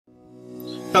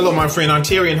Hello, my friend. I'm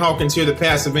Terry Hawkins here, the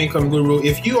Passive Income Guru.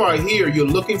 If you are here, you're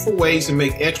looking for ways to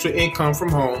make extra income from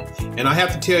home, and I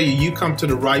have to tell you, you come to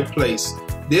the right place.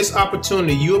 This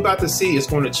opportunity you're about to see is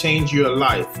going to change your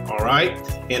life, all right?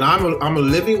 And I'm a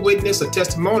living witness, a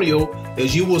testimonial,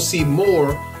 as you will see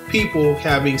more people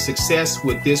having success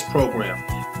with this program.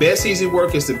 Best Easy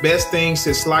Work is the best thing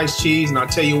since sliced cheese, and I'll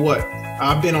tell you what,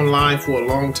 I've been online for a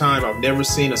long time. I've never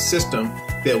seen a system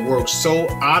that works so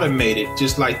automated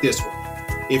just like this one.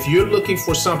 If you're looking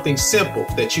for something simple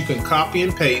that you can copy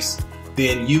and paste,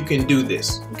 then you can do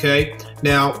this, okay?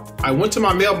 Now, I went to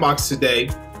my mailbox today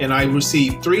and I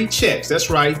received 3 checks. That's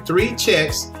right, 3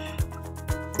 checks,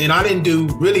 and I didn't do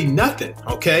really nothing,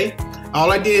 okay?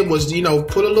 All I did was,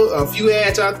 put a few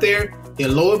ads out there,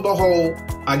 and lo and behold,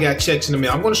 I got checks in the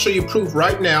mail. I'm going to show you proof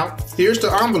right now. Here's the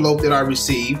envelope that I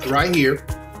received right here,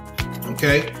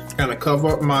 okay? Kind of cover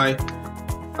up my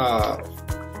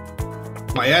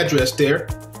my address there.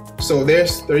 So there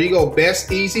you go,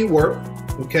 Best Easy Work,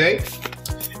 okay?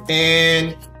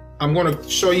 And I'm going to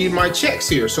show you my checks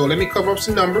here. So let me cover up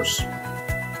some numbers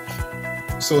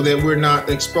so that we're not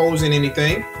exposing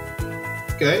anything,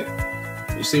 okay?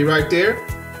 You see right there,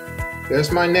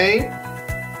 there's my name,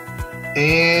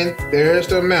 and there's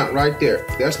the amount right there.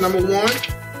 That's number 1.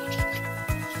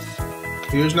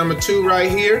 Here's number 2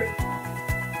 right here.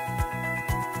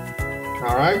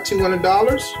 All right,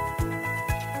 $200.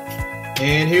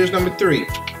 And here's number 3.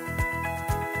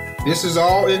 This is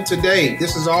all in today.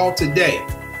 This is all today.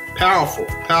 Powerful,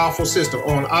 powerful system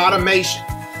on automation.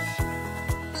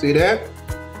 See that?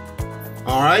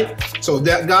 All right. So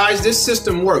that, guys, this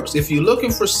system works. If you're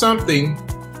looking for something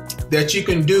that you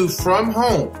can do from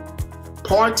home,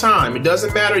 part-time, it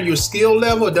doesn't matter your skill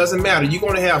level, it doesn't matter. You're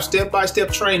going to have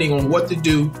step-by-step training on what to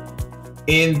do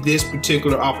in this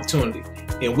particular opportunity.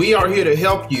 And we are here to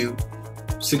help you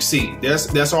succeed.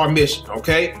 That's our mission,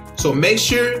 okay? So make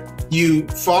sure you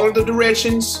follow the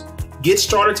directions, get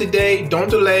started today, don't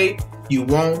delay, you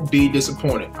won't be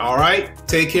disappointed. All right,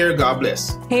 take care, God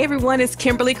bless. Hey everyone, it's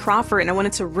Kimberly Crawford, and I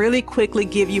wanted to really quickly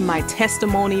give you my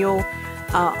testimonial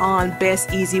on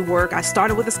Best Easy Work. I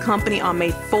started with this company on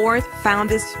May 4th, found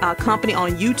this company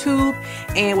on YouTube,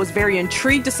 and was very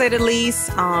intrigued, to say the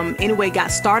least. Anyway, got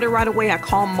started right away. I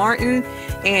called Martin,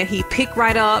 and he picked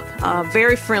right up.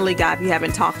 Very friendly guy if you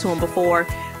haven't talked to him before.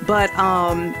 But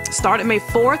started May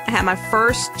 4th. I had my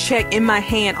first check in my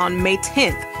hand on May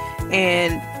 10th,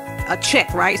 and a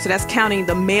check, right? So that's counting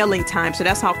the mailing time. So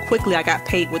that's how quickly I got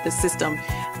paid with the system.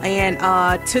 And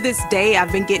to this day,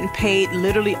 I've been getting paid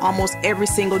literally almost every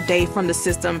single day from the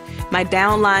system. My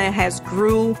downline has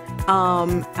grew.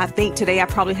 I think today I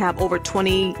probably have over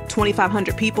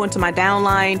 2,500 people into my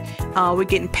downline. We're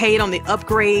getting paid on the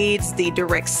upgrades, the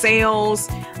direct sales.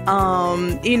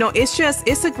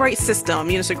 It's a great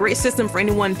system. It's a great system for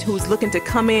anyone who's looking to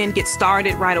come in, get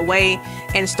started right away,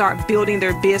 and start building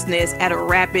their business at a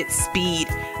rapid speed.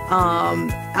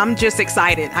 I'm just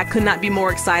excited. I could not be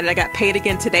more excited. I got paid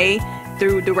again today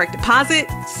through direct deposit.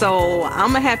 So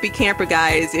I'm a happy camper,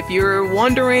 guys. If you're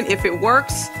wondering if it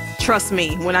works, trust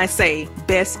me when I say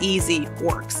Best Easy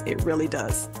works. It really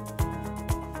does.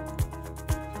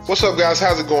 What's up, guys?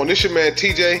 How's it going? This your man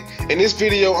TJ. In this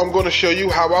video, I'm going to show you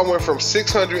how I went from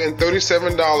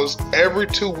 $637 every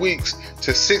 2 weeks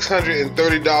to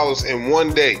 $630 in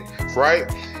 1 day, right?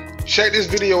 Check this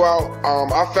video out.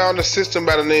 I found a system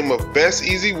by the name of Best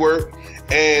Easy Work,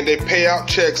 and they pay out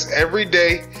checks every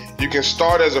day. You can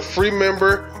start as a free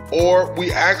member, or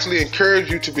we actually encourage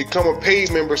you to become a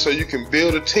paid member so you can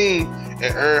build a team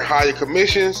and earn higher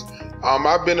commissions.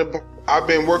 I've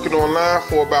been working online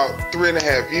for about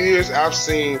 3.5 years. I've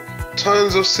seen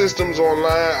tons of systems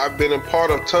online. I've been a part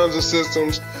of tons of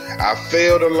systems. I've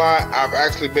failed a lot. I've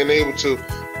actually been able to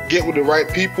get with the right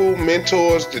people,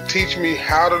 mentors, to teach me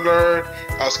how to learn,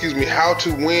 how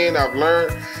to win. I've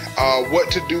learned what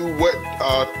to do,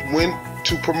 when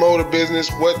to promote a business,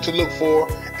 what to look for,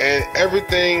 and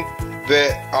everything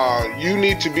that you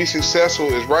need to be successful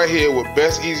is right here with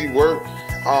Best Easy Work.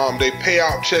 They pay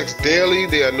out checks daily.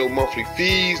 There are no monthly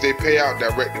fees. They pay out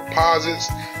direct deposits.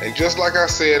 And just like I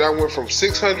said, I went from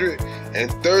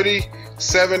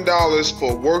 $637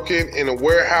 for working in a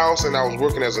warehouse, and I was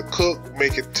working as a cook,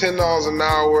 making $10 an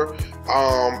hour.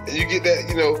 You get that,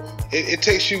 it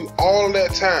takes you all of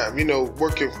that time,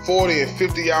 working 40 and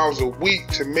 50 hours a week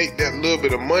to make that little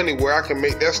bit of money, where I can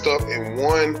make that stuff in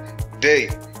 1 day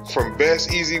from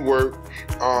Best Easy Work.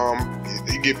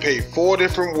 You get paid 4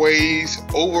 different ways: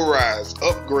 overrides,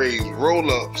 upgrades,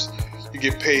 roll-ups. You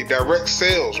get paid direct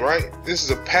sales, right? This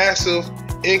is a passive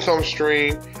income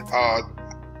stream.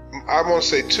 I want to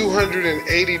say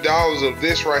 $280 of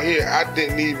this right here, I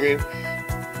didn't even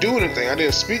do anything. I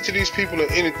didn't speak to these people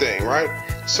or anything, right?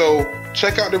 So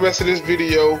check out the rest of this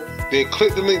video, then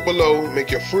click the link below,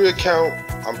 make your free account.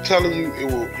 I'm telling you,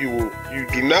 you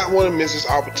do not want to miss this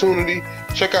opportunity.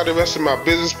 Check out the rest of my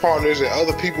business partners and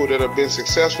other people that have been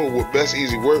successful with Best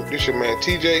Easy Work. This is your man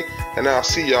TJ, and I'll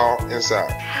see y'all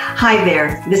inside. Hi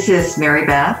there, this is Mary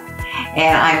Beth,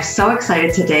 and I'm so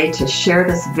excited today to share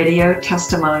this video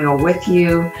testimonial with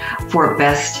you for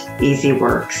Best Easy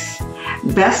Works.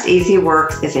 Best Easy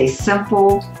Works is a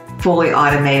simple, fully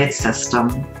automated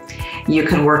system. You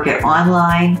can work it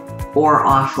online or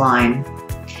offline.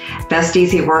 Best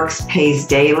Easy Works pays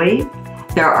daily.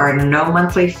 There are no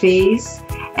monthly fees,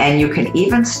 and you can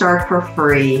even start for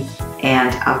free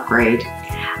and upgrade.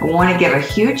 I want to give a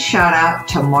huge shout out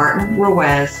to Martin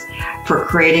Ruiz for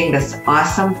creating this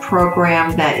awesome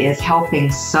program that is helping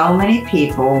so many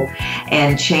people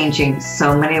and changing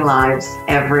so many lives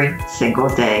every single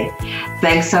day.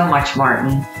 Thanks so much,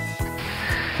 Martin.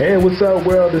 Hey, what's up,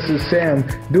 world? This is Sam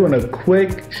doing a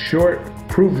quick, short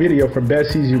proof video for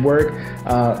Best Easy Work.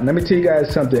 Let me tell you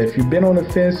guys something. If you've been on the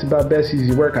fence about Best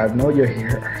Easy Work, I know you're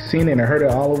seen it and heard it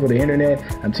all over the internet.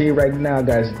 I'm telling you right now,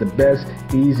 guys, it's the Best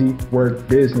Easy Work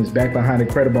business, back behind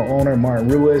incredible owner Martin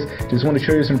Ruiz. Just want to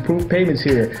show you some proof payments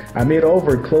here. I made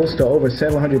close to over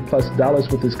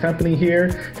 $700+ with this company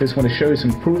here. Just want to show you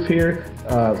some proof here.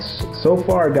 So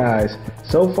far, guys,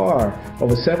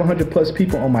 over 700+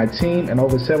 people on my team and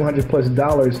over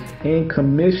 $700+ in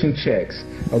commission checks.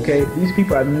 Okay, these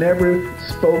people I've never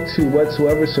spoke to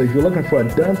whatsoever. So if you're looking for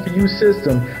a done-for-you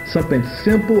system, something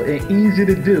simple and easy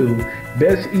to do,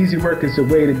 Best Easy Work is the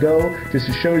way to go. Just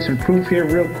to show you some proof here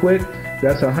real quick.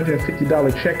 That's a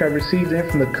 $150 check I received in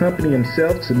from the company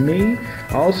himself to me.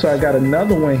 Also, I got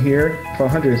another one here for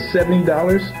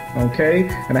 $170, okay?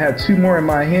 And I have two more in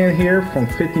my hand here from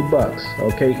 $50,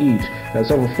 okay, each. That's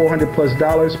over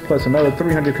 $400+ plus another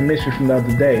 $300 commission from the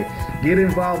other day. Get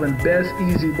involved in Best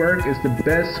Easy Work. It's the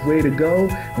best way to go.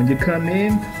 When you come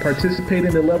in, participate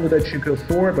in the level that you can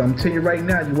afford. But I'm telling you right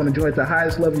now, you want to join at the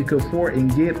highest level you can afford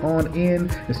and get on in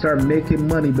and start making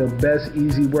money with Best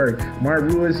Easy Work. Martin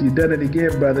Ruiz, you done it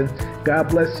again, brother. God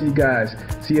bless you guys.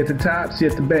 See you at the top, see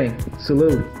you at the bank.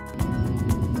 Salute.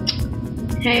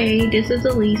 Hey, this is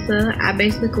Elisa. I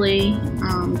basically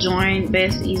joined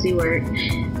Best Easy Work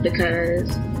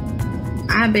because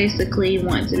I basically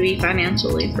want to be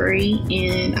financially free,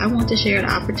 and I want to share the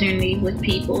opportunity with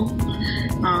people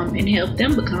and help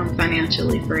them become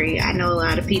financially free. I know a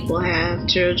lot of people have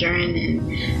children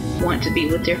and want to be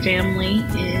with their family,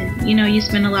 and you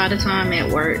spend a lot of time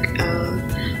at work,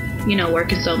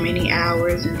 working so many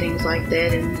hours and things like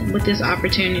that. And with this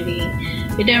opportunity,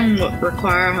 it doesn't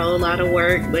require a whole lot of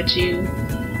work, but you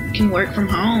can work from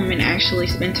home and actually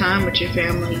spend time with your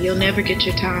family. You'll never get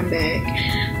your time back.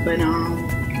 But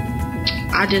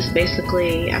I just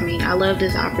basically, I love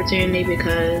this opportunity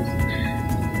because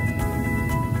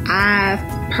I've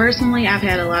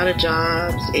had a lot of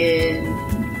jobs, and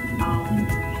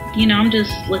I'm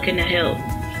just looking to help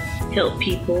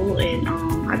people, and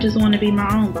I just want to be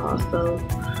my own boss. So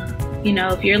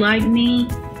if you're like me,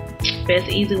 Best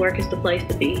Easy Work is the place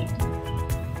to be.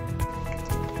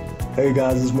 Hey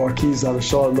guys, this is Marquise out of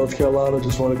Charlotte, North Carolina.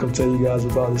 Just want to come tell you guys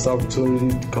about this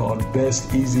opportunity called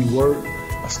Best Easy Work.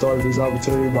 I started this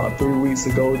opportunity about 3 weeks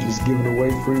ago, just giving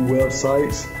away free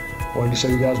websites. Wanted to show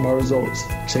you guys my results.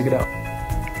 Check it out.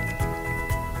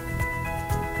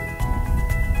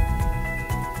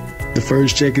 The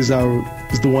first check is the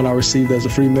one I received as a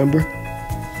free member.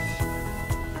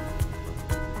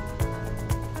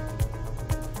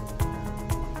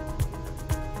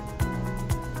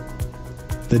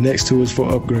 The next two is for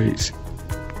upgrades.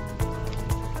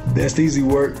 Best Easy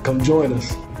Work, come join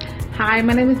us. Hi,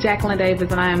 my name is Jacqueline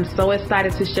Davis, and I am so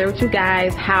excited to share with you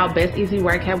guys how Best Easy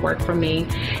Work have worked for me.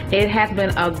 It has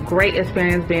been a great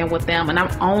experience being with them, and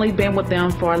I've only been with them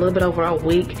for a little bit over a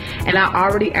week, and I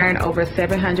already earned over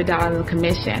 $700 in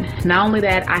commission. Not only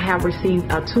that, I have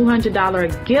received a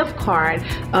 $200 gift card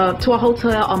to a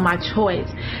hotel of my choice.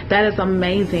 That is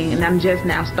amazing, and I'm just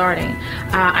now starting.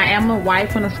 I am a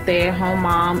wife and a stay-at-home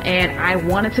mom, and I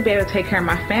wanted to be able to take care of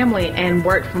my family and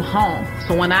work from home.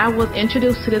 So when I was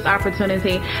introduced to this opportunity,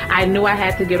 I knew I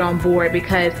had to get on board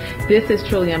because this is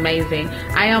truly amazing.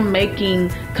 I am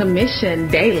making commission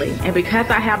daily, and because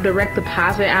I have direct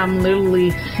deposit, I'm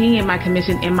literally seeing my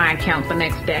commission in my account the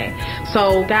next day.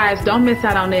 So guys, don't miss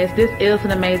out on this. This is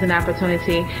an amazing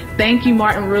opportunity. Thank you,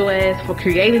 Martin Ruiz, for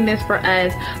creating this for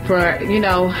us, for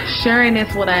sharing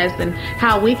this with us and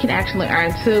how we can actually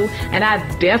earn too. And I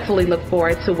definitely look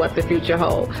forward to what the future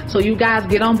holds. So you guys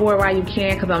get on board while you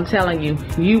can, because I'm telling you,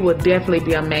 you will definitely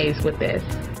be amazed with this.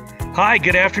 Hi,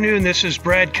 good afternoon. This is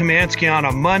Brad Kamansky on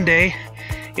a Monday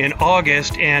in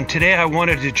August, and today I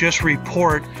wanted to just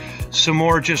report some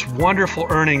more just wonderful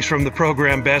earnings from the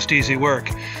program Best Easy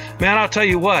Work. Man, I'll tell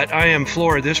you what, I am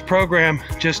floored. This program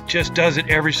just does it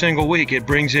every single week. It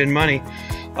brings in money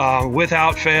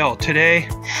without fail. Today,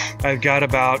 I've got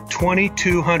about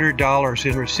 $2,200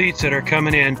 in receipts that are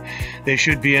coming in. They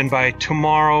should be in by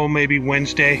tomorrow, maybe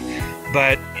Wednesday,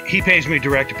 but he pays me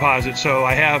direct deposit, so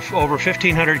I have over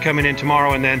 $1,500 coming in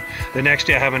tomorrow, and then the next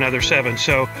day I have another $7,000.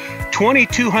 So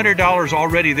 $2,200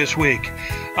 already this week.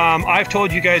 I've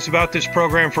told you guys about this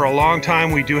program for a long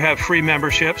time. We do have free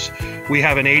memberships. We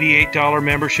have an $88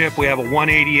 membership. We have a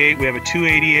 $188. We have a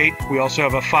 $288. We also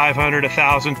have a $500,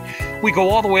 $1,000. We go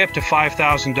all the way up to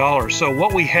 $5,000. So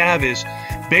what we have is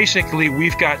basically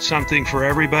we've got something for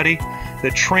everybody.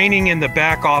 The training in the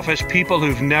back office, people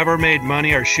who've never made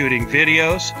money are shooting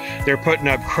videos. They're putting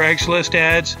up Craigslist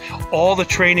ads. All the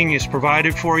training is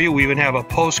provided for you. We even have a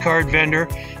postcard vendor,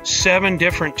 7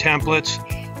 different templates.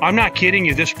 I'm not kidding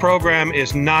you, this program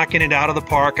is knocking it out of the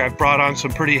park. I've brought on some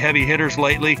pretty heavy hitters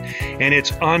lately, and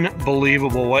it's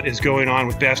unbelievable what is going on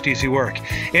with Best Easy Work.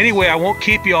 Anyway, I won't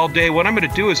keep you all day. What I'm going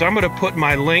to do is I'm going to put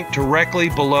my link directly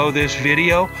below this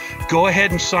video. Go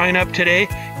ahead and sign up today.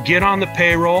 Get on the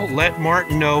payroll. Let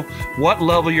Martin know what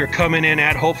level you're coming in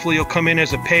at. Hopefully you'll come in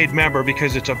as a paid member,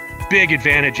 because it's a big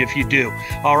advantage if you do.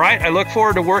 All right, I look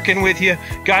forward to working with you.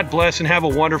 God bless and have a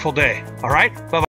wonderful day. All right, bye-bye.